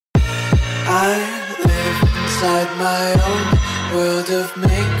I live inside my own world of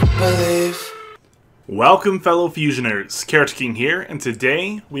make-believe. Welcome fellow Fusioners, Carrot King here, and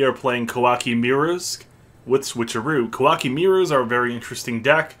today we are playing Koaki Meiru's with Switcheroo. Koaki Meiru's are a very interesting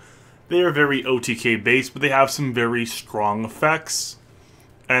deck. They are very OTK based, but they have some very strong effects.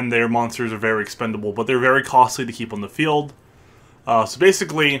 And their monsters are very expendable, but they're very costly to keep on the field. So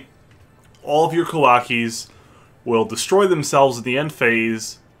basically, all of your Koakis will destroy themselves at the end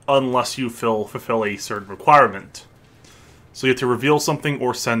phase unless you fulfill a certain requirement. So you have to reveal something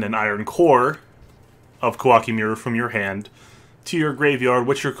or send an iron core of Koaki Meiru from your hand to your graveyard,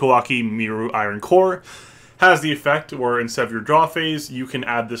 which your Koaki Meiru iron core has the effect where instead of your draw phase, you can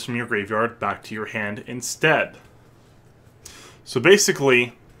add this from your graveyard back to your hand instead. So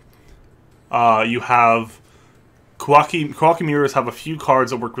basically, you have Koaki Meirus have a few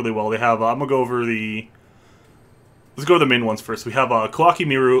cards that work really well. They have, I'm going to go over let's go to the main ones first. We have Koaki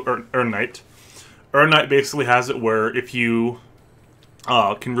Meiru Earn Knight. Earn Knight basically has it where if you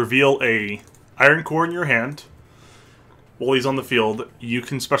can reveal a iron core in your hand while he's on the field, you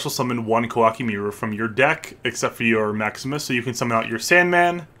can special summon one Koaki Meiru from your deck, except for your Maximus, so you can summon out your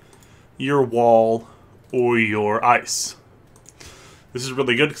Sandman, your Wall, or your Ice. This is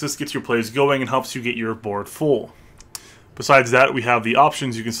really good because this gets your plays going and helps you get your board full. Besides that, we have the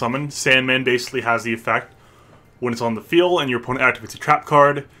options you can summon. Sandman basically has the effect when it's on the field and your opponent activates a trap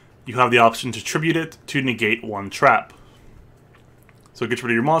card, you have the option to tribute it to negate one trap. So it gets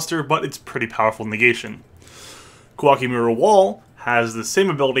rid of your monster, but it's pretty powerful negation. Koaki Meiru Wall has the same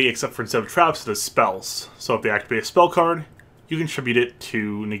ability, except for instead of traps, it has spells. So if they activate a spell card, you can tribute it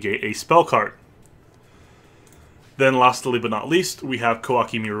to negate a spell card. Then lastly but not least, we have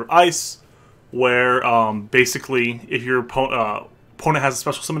Koaki Meiru Ice, where basically if your opponent has a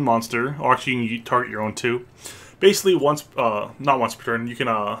special summon monster, or actually you can target your own too, basically not once per turn, you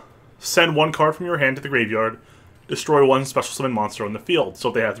can send one card from your hand to the graveyard, destroy one special summon monster on the field. So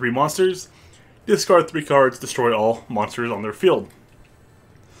if they have 3 monsters, discard 3 cards, destroy all monsters on their field.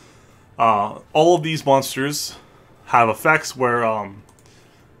 All of these monsters have effects where Earn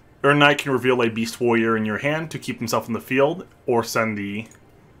Knight can reveal a Beast Warrior in your hand to keep himself in the field, or send the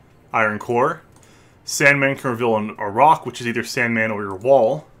Iron Core. Sandman can reveal a rock, which is either Sandman or your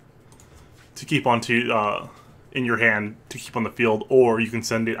Wall, to keep in your hand to keep on the field, or you can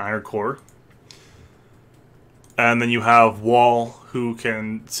send an Iron Core. And then you have Wall, who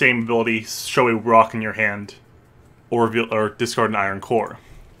can, same ability, show a rock in your hand, or discard an Iron Core.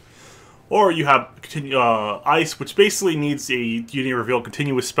 Or you have Ice, which basically needs you need to reveal a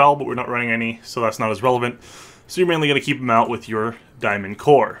continuous spell, but we're not running any, so that's not as relevant. So you're mainly going to keep them out with your Diamond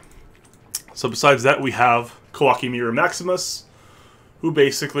Core. So besides that, we have Koaki Meiru Maximus, who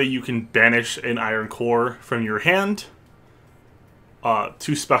basically you can banish an Iron Core from your hand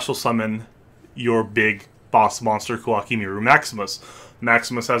to special summon your big boss monster, Koaki Meiru Maximus.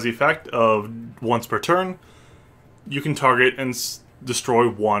 Maximus has the effect of once per turn, you can target and destroy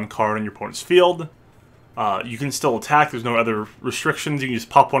one card on your opponent's field. You can still attack, there's no other restrictions, you can just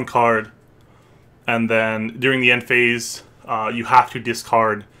pop one card, and then during the end phase, you have to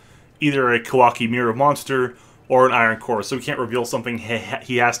discard either a Koaki Meiru monster or an Iron Core. So he can't reveal something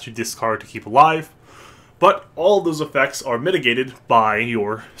he has to discard to keep alive. But all of those effects are mitigated by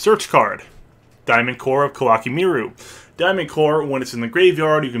your search card. Diamond Core of Koaki Meiru. Diamond Core, when it's in the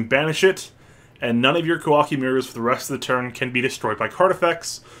graveyard, you can banish it, and none of your Koaki Meirus for the rest of the turn can be destroyed by card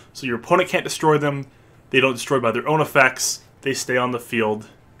effects, so your opponent can't destroy them, they don't destroy by their own effects, they stay on the field,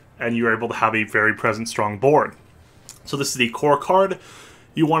 and you're able to have a very present, strong board. So this is the core card.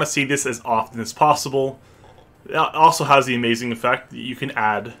 You want to see this as often as possible. It also has the amazing effect that you can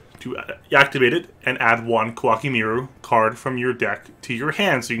add to activate it and add one Koaki Meiru card from your deck to your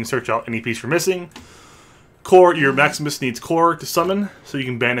hand, so you can search out any piece you're missing. Core, your Maximus needs core to summon, so you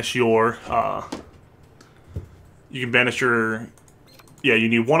can banish your you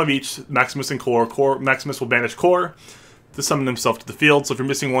need one of each, Maximus and core. Maximus will banish core to summon himself to the field, so if you're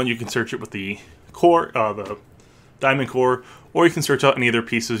missing one, you can search it with the core, the Diamond Core, or you can search out any other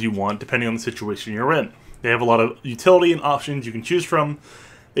pieces you want, depending on the situation you're in. They have a lot of utility and options you can choose from.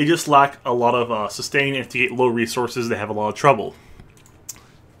 They just lack a lot of sustain, and to get low resources, they have a lot of trouble.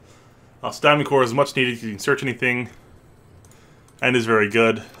 So Diamond Core is much needed because you can search anything, and is very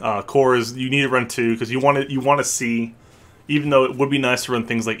good. Core is, you need to run 2 because you want to see, even though it would be nice to run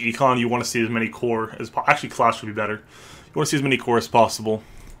things like Econ, you want to see as many core as actually Clash would be better. You want to see as many core as possible.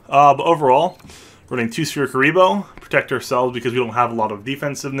 But overall, running 2 Spheric Rebo, protect ourselves because we don't have a lot of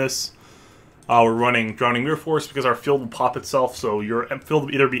defensiveness. We're running Drowning Mirror Force because our field will pop itself, so your field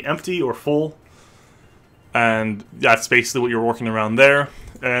will either be empty or full. And that's basically what you're working around there.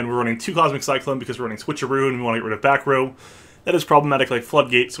 And we're running 2 Cosmic Cyclone because we're running Switcheroo and we want to get rid of back row. That is problematic like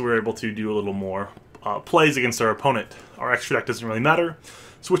Floodgate, so we're able to do a little more plays against our opponent. Our extra deck doesn't really matter.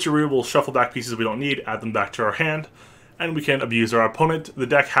 Switcheroo will shuffle back pieces we don't need, add them back to our hand, and we can abuse our opponent. The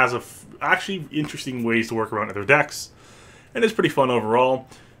deck has actually interesting ways to work around other decks, and it's pretty fun overall.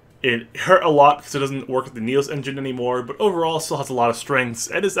 It hurt a lot because it doesn't work with the Neos engine anymore, but overall still has a lot of strengths,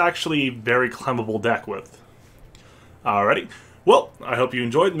 and is actually a very climbable deck with. Alrighty, well, I hope you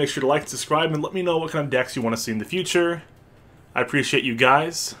enjoyed. Make sure to like and subscribe, and let me know what kind of decks you want to see in the future. I appreciate you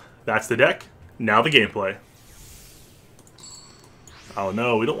guys. That's the deck. Now the gameplay. Oh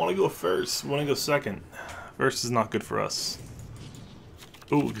no, we don't want to go first. We want to go second. First is not good for us.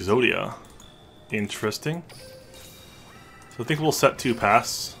 Ooh, Exodia. Interesting. So I think we'll set 2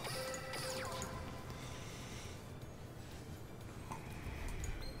 pass.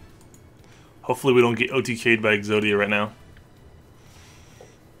 Hopefully we don't get OTK'd by Exodia right now.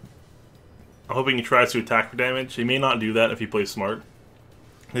 I'm hoping he tries to attack for damage. He may not do that if he plays smart.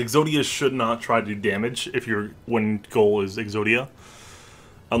 Exodia should not try to do damage if your win goal is Exodia.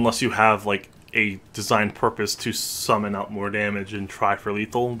 Unless you have like a designed purpose to summon out more damage and try for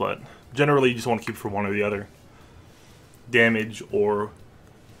lethal, but generally you just want to keep it for one or the other. Damage or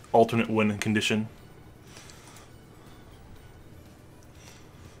alternate win condition.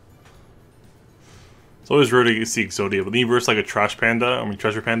 It's always rare to see Exodia, but then you verse like a Trash Panda,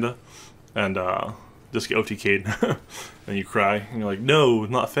 Treasure Panda, and just get OTK'd. And you cry, and you're like, no,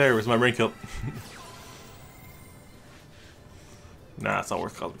 it's not fair, where's my rank up? Nah, it's not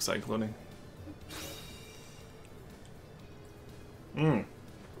worth Cosmic Cycloning.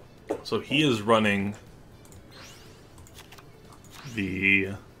 So he is running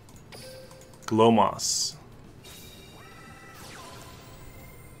the Glomas.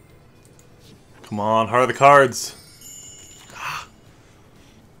 Come on, heart of the cards.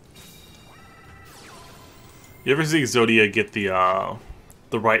 You ever see Exodia get the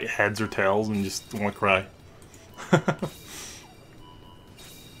right heads or tails and just want to cry?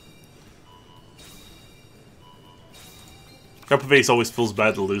 Cup of Ace always feels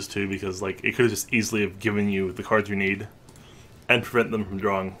bad to lose to because like it could have just easily have given you the cards you need and prevent them from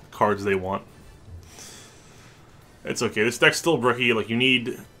drawing cards they want. It's okay. This deck's still bricky. Like you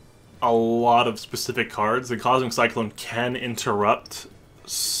need a lot of specific cards. The Cosmic Cyclone can interrupt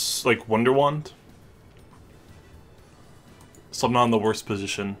like Wonder Wand. So I'm not in the worst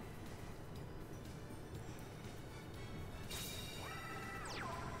position.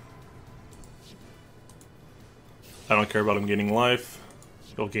 I don't care about him gaining life.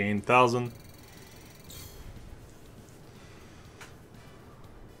 He'll gain 1,000.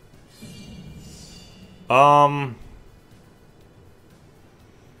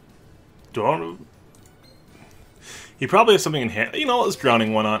 Do I want to... He probably has something in hand. You know what? Let's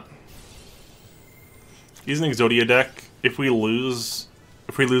Drowning, why not? He's an Exodia deck. If we lose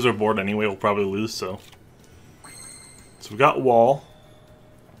our board anyway, we'll probably lose, so. So we've got Wall.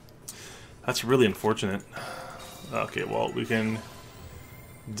 That's really unfortunate. Okay, well, we can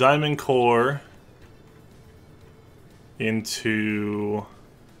Diamond Core into...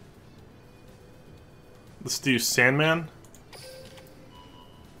 Let's do Sandman.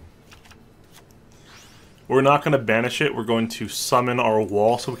 We're not going to banish it. We're going to summon our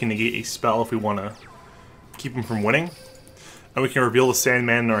Wall so we can negate a spell if we want to keep him from winning. And we can reveal the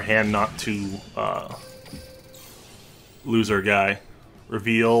Sandman in our hand not to lose our guy.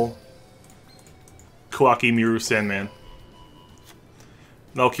 Reveal Koaki Meiru Sandman.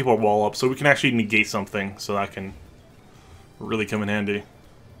 That'll keep our Wall up so we can actually negate something, so that can really come in handy.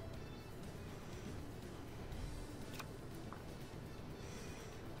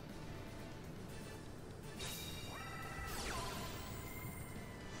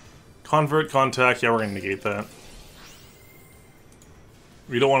 Convert, Contact, yeah, we're gonna negate that.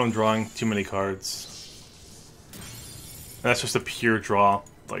 We don't want him drawing too many cards. That's just a pure draw.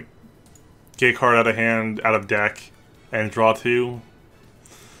 Like, get a card out of hand, out of deck, and draw 2.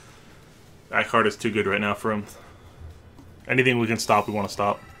 That card is too good right now for him. Anything we can stop, we want to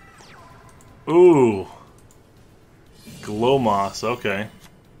stop. Ooh. Glomas, okay.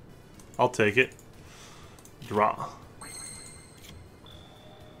 I'll take it. Draw.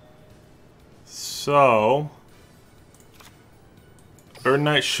 So, Earn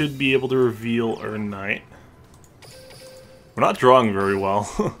Knight should be able to reveal Earn Knight. We're not drawing very well.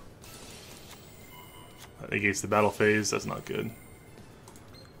 That negates the battle phase, that's not good.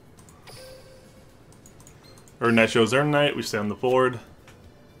 Earn Knight shows Earn Knight, we stay on the board.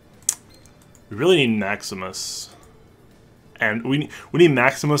 We really need Maximus. And we need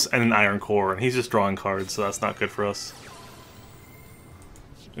Maximus and an Iron Core, and he's just drawing cards, so that's not good for us.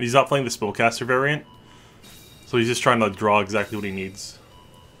 And he's not playing the Spellcaster variant, so he's just trying to draw exactly what he needs.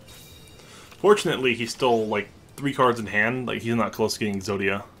 Fortunately, he's still, like, 3 cards in hand. Like, he's not close to getting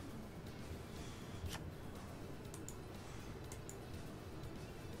Zodia.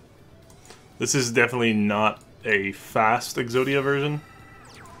 This is definitely not a fast Exodia version.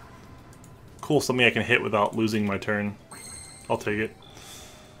 Cool, something I can hit without losing my turn. I'll take it.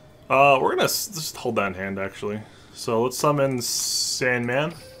 We're gonna just hold that in hand, actually. So let's summon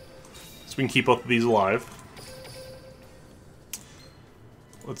Sandman, so we can keep both of these alive.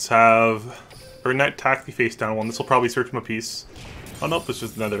 Let's have Urnite attack the face down one. This will probably search him a piece. Oh nope, it's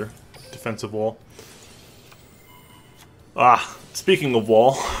just another defensive wall. Ah, speaking of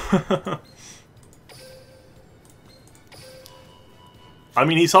wall. I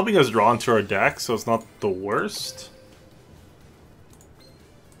mean, he's helping us draw into our deck, so it's not the worst.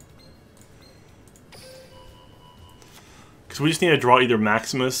 Because we just need to draw either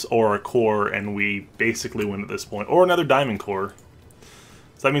Maximus or a core, and we basically win at this point. Or another Diamond Core.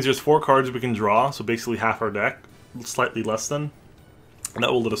 So that means there's 4 cards we can draw, so basically half our deck. Slightly less than. And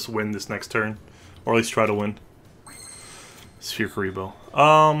that will let us win this next turn. Or at least try to win. Sphere Karibo.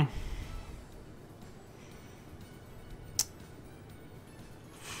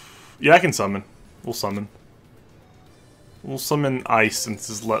 Yeah, I can summon. We'll summon. We'll summon Ice since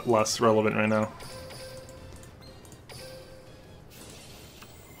it's less relevant right now.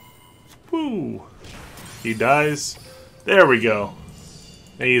 Woo! He dies. There we go.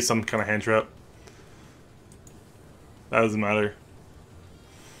 They use some kind of hand trap. That doesn't matter.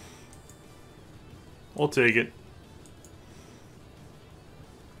 We'll take it.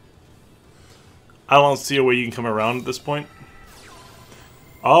 I don't see a way you can come around at this point.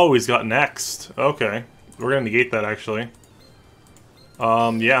 Oh, he's got next. Okay. We're gonna negate that, actually.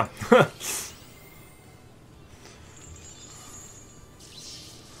 Yeah.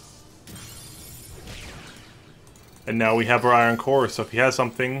 And now we have our Iron Core, so if he has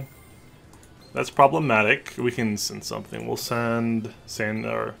something that's problematic, we can send something. We'll send Sand,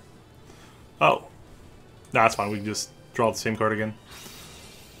 or... Oh. Nah, that's fine. We can just draw the same card again.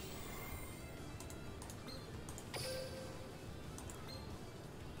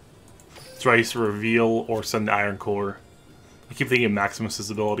 That's right, he used to reveal or send the Iron Core. I keep thinking of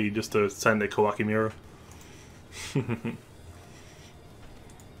Maximus' ability just to send a Koaki Meiru.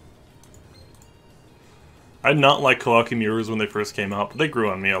 I did not like Koaki Meirus when they first came out, but they grew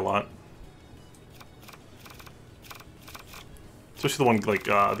on me a lot. Especially the one, like,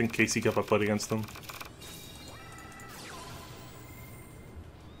 I think KC Cup I played against them.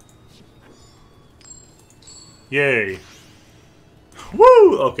 Yay.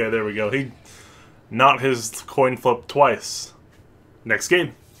 Woo! Okay, there we go. He not his coin flip twice. Next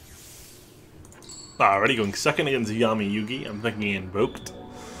game. Alrighty, going second against Yami Yugi. I'm thinking Invoked.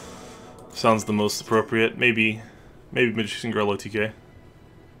 Sounds the most appropriate. Maybe Magician Girl OTK.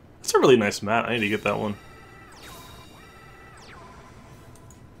 That's a really nice mat. I need to get that one.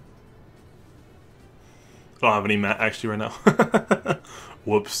 I don't have any mat actually right now.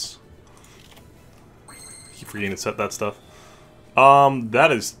 Whoops. I keep forgetting to set that stuff.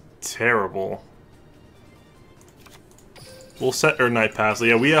 That is terrible. We'll set our Night Pass.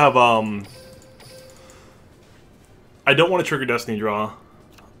 Yeah, we have, I don't want to trigger Destiny Draw.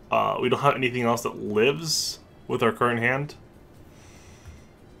 We don't have anything else that lives with our current hand.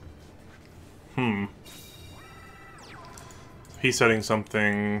 He's setting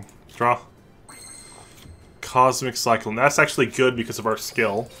something. Draw. Cosmic Cyclone. That's actually good because of our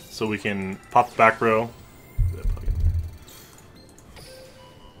skill. So we can pop the back row.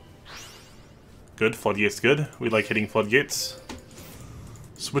 Good. Floodgate's good. We like hitting floodgates.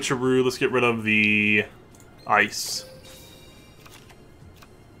 Switcheroo. Let's get rid of the ice.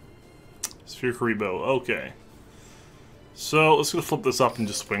 Sphere Karibo. Okay. So let's go flip this up and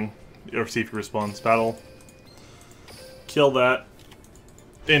just swing. Or see if he responds. Battle. Kill that.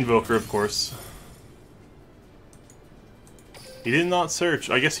 Invoker, of course. He did not search.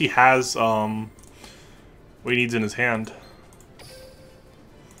 I guess he has what he needs in his hand.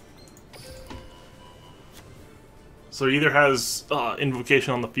 So he either has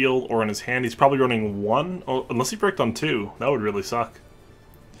Invocation on the field or in his hand. He's probably running 1. Oh, unless he bricked on 2. That would really suck.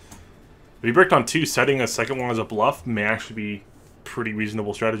 If he bricked on 2, setting a second one as a bluff may actually be pretty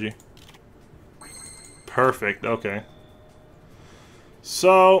reasonable strategy. Perfect. Okay.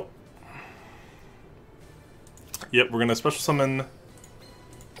 So... Yep, we're gonna special summon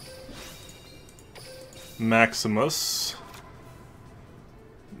Maximus.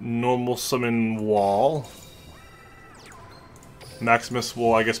 Normal summon Wall. Maximus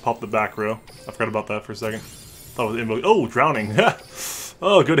will, I guess, pop the back row. I forgot about that for a second. Thought it was invoke. Oh, drowning.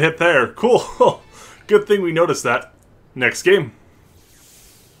 Oh, good hit there. Cool. Good thing we noticed that. Next game.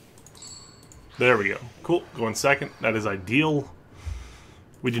 There we go. Cool. Going second. That is ideal.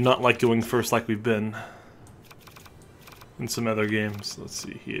 We do not like going first like we've been in some other games. Let's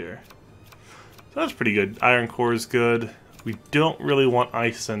see here. So that's pretty good. Iron Core is good. We don't really want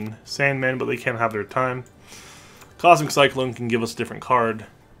Ice and Sandman, but they can have their time. Cosmic Cyclone can give us a different card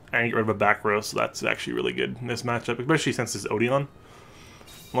and get rid of a back row, so that's actually really good in this matchup, especially since it's Odeon.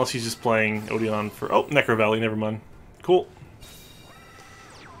 Unless he's just playing Odeon for... Oh, Necro Valley, never mind. Cool.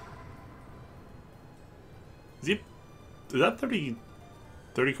 Is that 30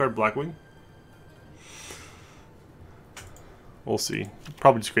 card Blackwing? We'll see.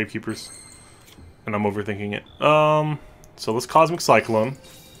 Probably just Gravekeepers. And I'm overthinking it. So let's Cosmic Cyclone.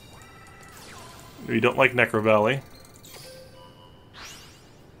 We don't like Necro Valley.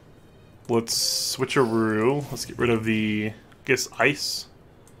 Let's switcheroo. Let's get rid of the, I guess, Ice.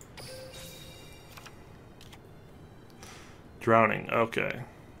 Drowning. Okay.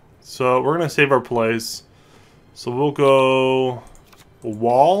 So we're going to save our plays. So we'll go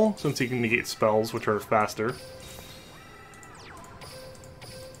Wall, since he can negate spells, which are faster.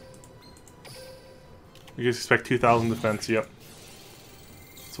 You guys expect 2,000 defense, yep.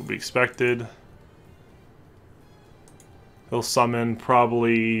 That's what we expected. He'll summon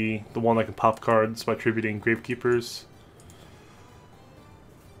probably the one that can pop cards by tributing Gravekeepers.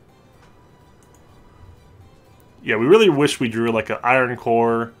 Yeah, we really wish we drew like an Iron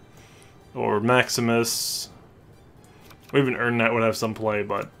Core or Maximus. Or even Earnnet would have some play,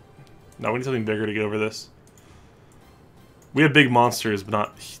 but no, we need something bigger to get over this. We have big monsters, but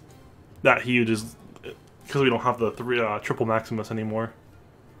not that huge, is because we don't have the triple Maximus anymore.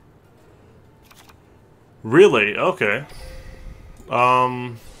 Really? Okay.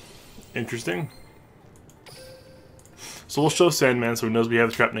 Interesting. So we'll show Sandman so he knows we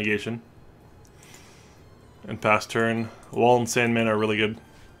have trap negation. And pass turn. Wall and Sandman are really good.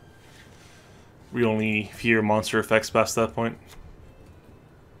 We only fear monster effects past that point.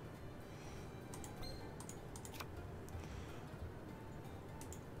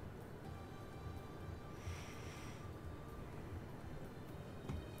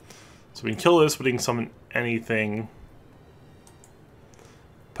 So we can kill this, but he can summon anything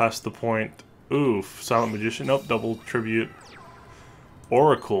past the point. Oof, Silent Magician. Nope, double tribute.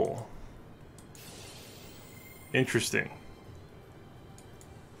 Oracle. Interesting.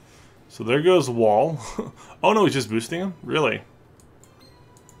 So there goes Wall. Oh no, he's just boosting him? Really?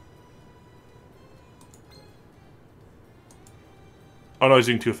 Oh no, he's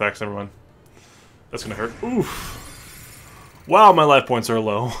doing 2 effects, never mind. That's gonna hurt. Oof. Wow, my life points are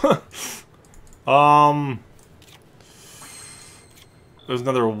low. There's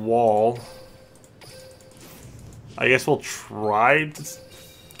another Wall. I guess we'll try to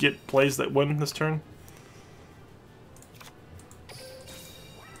get plays that win this turn.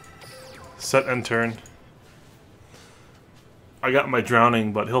 Set end turn. I got my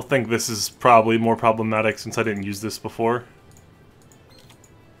drowning, but he'll think this is probably more problematic since I didn't use this before.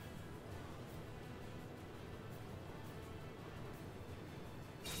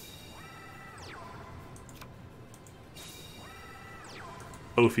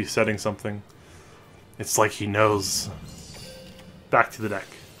 Oh, if he's setting something. It's like he knows. Back to the deck.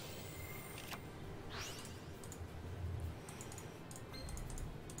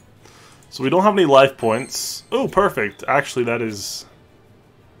 So we don't have any life points. Oh, perfect. Actually, that is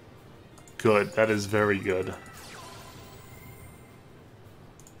good. That is very good.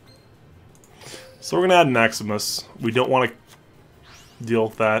 So we're going to add Maximus. We don't want to deal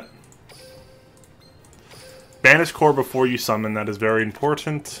with that. Banish Core before you summon. That is very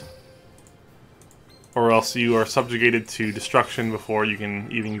important. Or else you are subjugated to destruction before you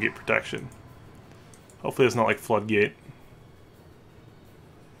can even get protection. Hopefully it's not like Floodgate.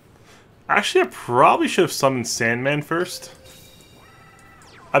 Actually, I probably should have summoned Sandman first.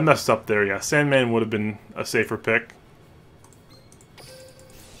 I messed up there, yeah. Sandman would have been a safer pick.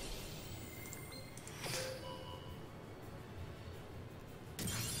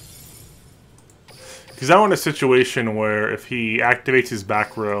 Because I want a situation where if he activates his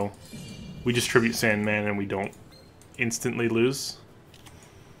back row, we just tribute Sandman and we don't instantly lose.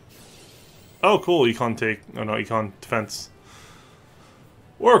 Oh, cool. Econ take. Oh, no, Econ defense.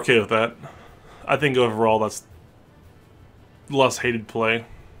 We're okay with that. I think overall that's less hated play.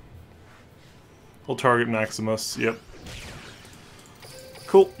 We'll target Maximus. Yep.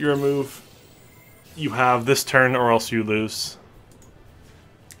 Cool. You're a move. You have this turn or else you lose.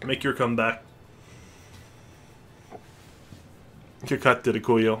 Make your comeback. Kikate de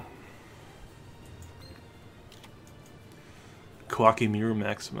Koyo. Koaki Meiru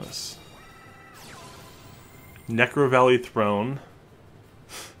Maximus. Necro Valley Throne.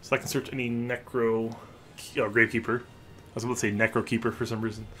 So I can search any Necro... Gravekeeper. I was about to say Necro Keeper for some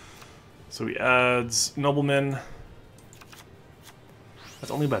reason. So he adds Nobleman.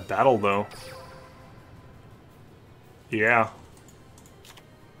 That's only by battle, though. Yeah.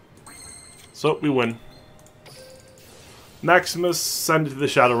 So, we win. Maximus, send it to the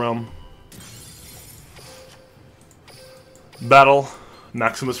Shadow Realm. Battle.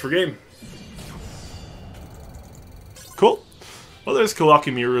 Maximus for game. Cool. Well, there's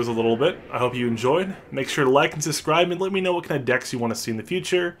Koaki Meiru a little bit. I hope you enjoyed. Make sure to like and subscribe and let me know what kind of decks you want to see in the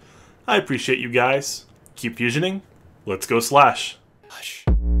future. I appreciate you guys. Keep fusioning. Let's go Slash. Hush.